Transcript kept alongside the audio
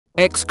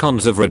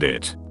Ex-cons of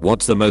Reddit,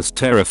 what's the most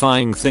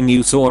terrifying thing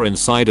you saw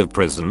inside of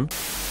prison?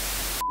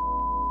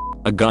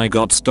 A guy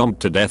got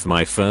stomped to death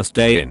my first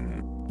day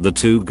in. The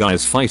two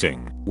guys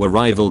fighting were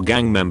rival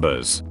gang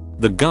members.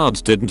 The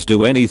guards didn't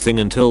do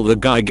anything until the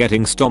guy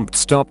getting stomped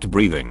stopped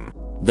breathing.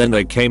 Then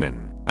they came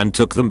in and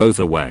took them both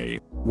away,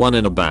 one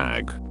in a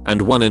bag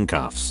and one in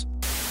cuffs.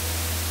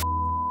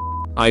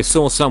 I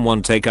saw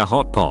someone take a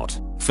hot pot,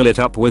 fill it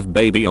up with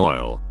baby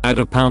oil, add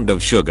a pound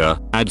of sugar,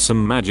 add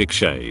some magic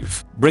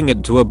shave, bring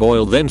it to a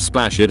boil, then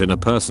splash it in a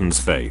person's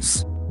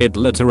face. It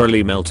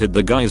literally melted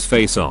the guy's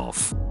face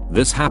off.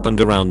 This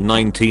happened around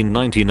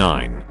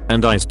 1999,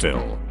 and I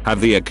still have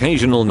the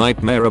occasional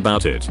nightmare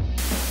about it.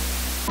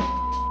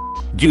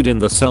 Dude in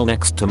the cell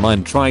next to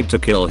mine tried to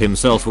kill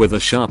himself with a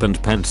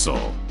sharpened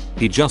pencil.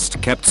 He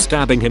just kept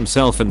stabbing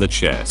himself in the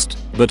chest,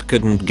 but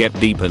couldn't get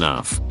deep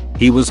enough.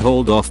 He was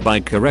hauled off by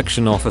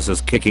correction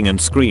officers kicking and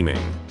screaming,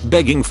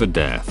 begging for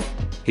death.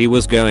 He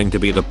was going to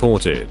be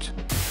deported.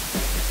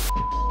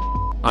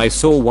 I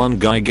saw one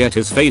guy get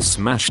his face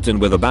smashed in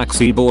with a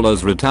backseat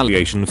baller's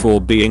retaliation for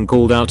being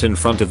called out in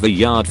front of the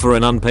yard for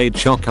an unpaid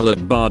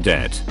chocolate bar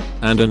debt.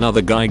 And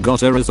another guy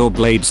got a razor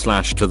blade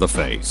slashed to the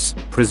face,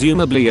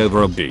 presumably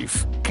over a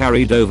beef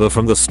carried over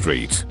from the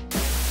street.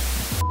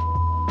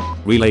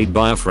 Relayed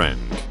by a friend,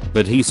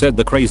 but he said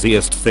the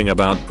craziest thing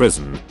about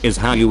prison is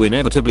how you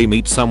inevitably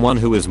meet someone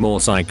who is more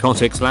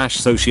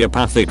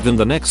psychotic/sociopathic than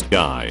the next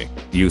guy.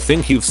 You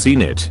think you've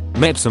seen it,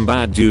 met some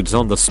bad dudes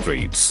on the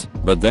streets,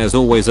 but there's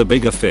always a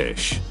bigger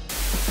fish.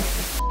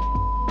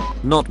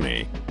 Not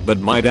me, but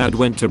my dad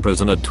went to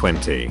prison at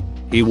 20.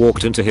 He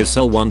walked into his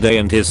cell one day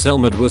and his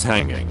cellmate was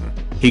hanging.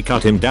 He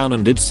cut him down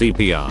and did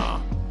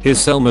CPR. His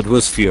cellmate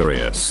was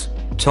furious.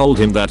 Told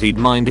him that he'd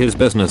mind his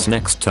business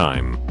next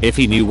time if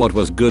he knew what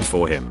was good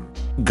for him.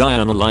 Guy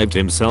unalived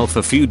himself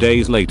a few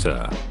days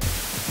later.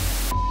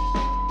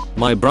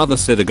 My brother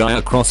said a guy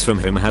across from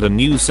him had a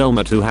new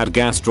cellmate who had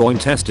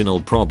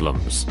gastrointestinal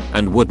problems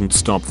and wouldn't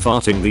stop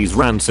farting these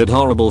rancid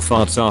horrible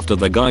farts after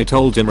the guy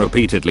told him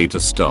repeatedly to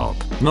stop.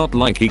 Not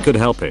like he could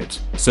help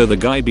it, so the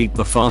guy beat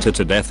the farter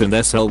to death in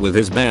their cell with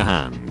his bare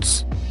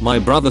hands. My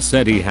brother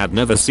said he had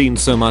never seen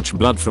so much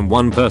blood from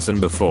one person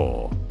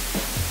before.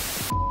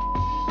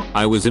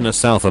 I was in a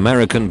South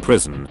American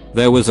prison.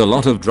 There was a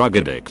lot of drug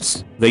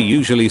addicts. They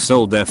usually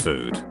sold their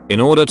food in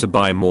order to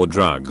buy more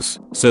drugs,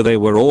 so they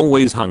were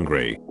always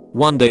hungry.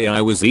 One day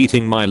I was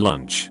eating my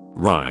lunch,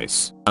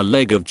 rice, a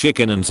leg of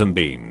chicken and some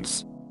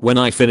beans. When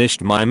I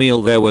finished my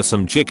meal there were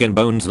some chicken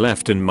bones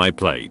left in my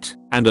plate,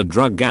 and a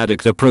drug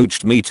addict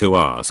approached me to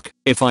ask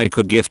if I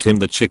could gift him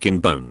the chicken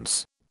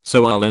bones.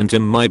 So I lent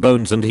him my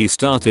bones and he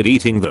started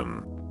eating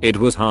them. It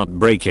was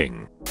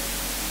heartbreaking.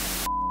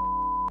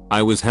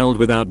 I was held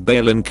without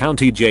bail in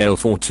county jail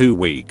for 2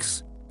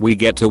 weeks. We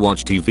get to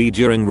watch TV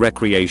during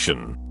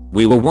recreation.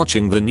 We were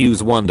watching the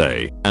news one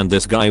day, and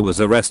this guy was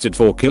arrested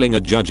for killing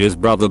a judge's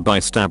brother by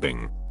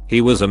stabbing.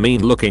 He was a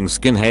mean looking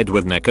skinhead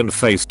with neck and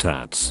face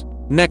tats.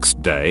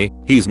 Next day,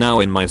 he's now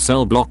in my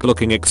cell block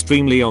looking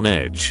extremely on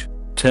edge.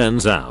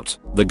 Turns out,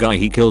 the guy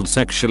he killed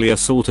sexually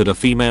assaulted a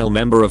female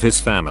member of his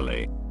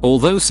family.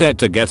 Although set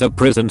to get a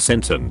prison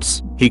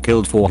sentence, he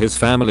killed for his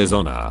family's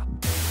honor.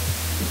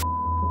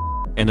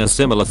 In a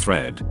similar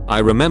thread, I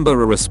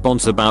remember a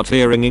response about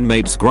hearing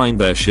inmates grind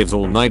their shivs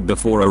all night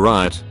before a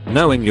riot,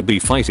 knowing you'd be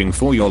fighting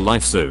for your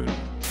life soon.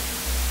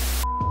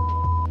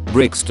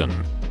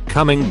 Brixton.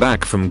 Coming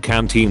back from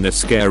canteen, this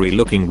scary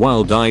looking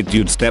wild-eyed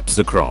dude steps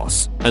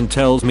across and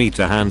tells me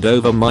to hand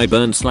over my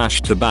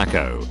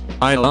burn/tobacco.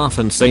 I laugh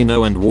and say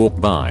no and walk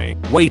by,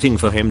 waiting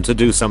for him to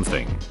do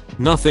something.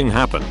 Nothing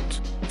happened.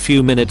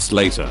 Few minutes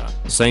later,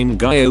 same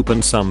guy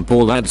opened some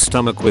poor lad's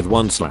stomach with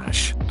one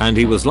slash, and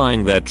he was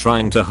lying there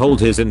trying to hold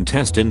his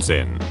intestines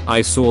in.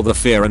 I saw the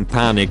fear and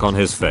panic on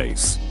his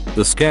face.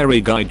 The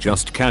scary guy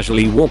just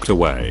casually walked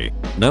away.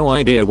 No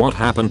idea what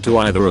happened to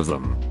either of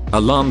them.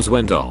 Alarms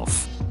went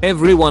off.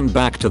 Everyone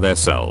back to their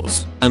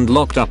cells and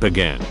locked up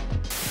again.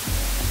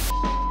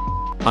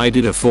 I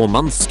did a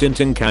 4-month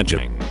stint in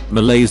Kajang,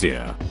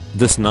 Malaysia.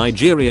 This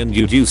Nigerian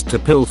dude used to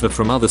pilfer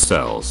from other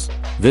cells.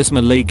 This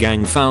Malay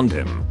gang found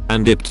him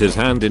and dipped his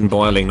hand in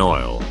boiling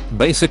oil,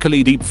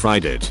 basically deep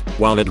fried it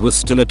while it was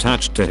still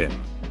attached to him.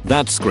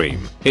 That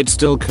scream, it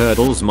still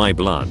curdles my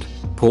blood.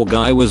 Poor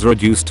guy was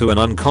reduced to an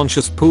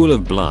unconscious pool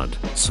of blood,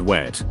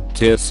 sweat,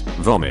 tears,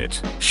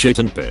 vomit, shit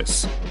and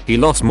piss. He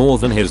lost more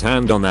than his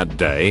hand on that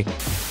day.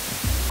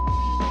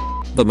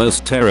 The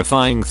most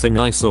terrifying thing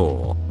I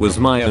saw was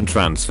my own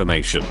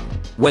transformation.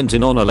 Went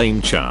in on a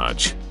lame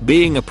charge,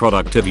 being a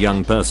productive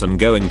young person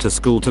going to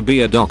school to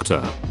be a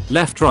doctor.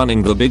 Left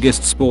running the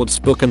biggest sports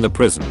book in the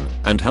prison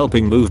and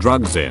helping move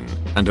drugs in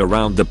and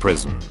around the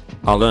prison.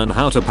 I'll learn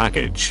how to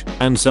package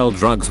and sell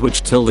drugs,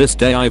 which till this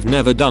day I've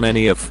never done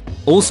any of.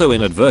 Also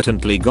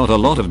inadvertently got a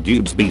lot of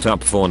dudes beat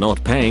up for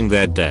not paying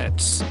their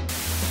debts.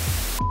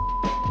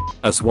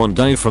 A swan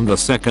dive from the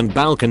second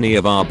balcony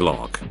of our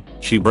block.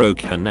 She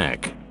broke her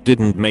neck,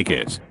 didn't make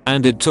it,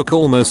 and it took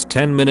almost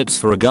 10 minutes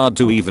for a guard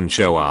to even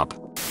show up.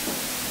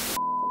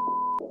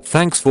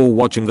 Thanks for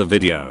watching the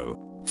video.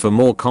 For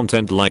more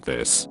content like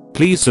this, please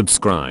Please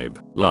subscribe,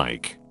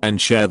 like,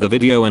 and share the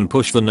video and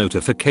push the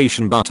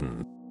notification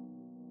button.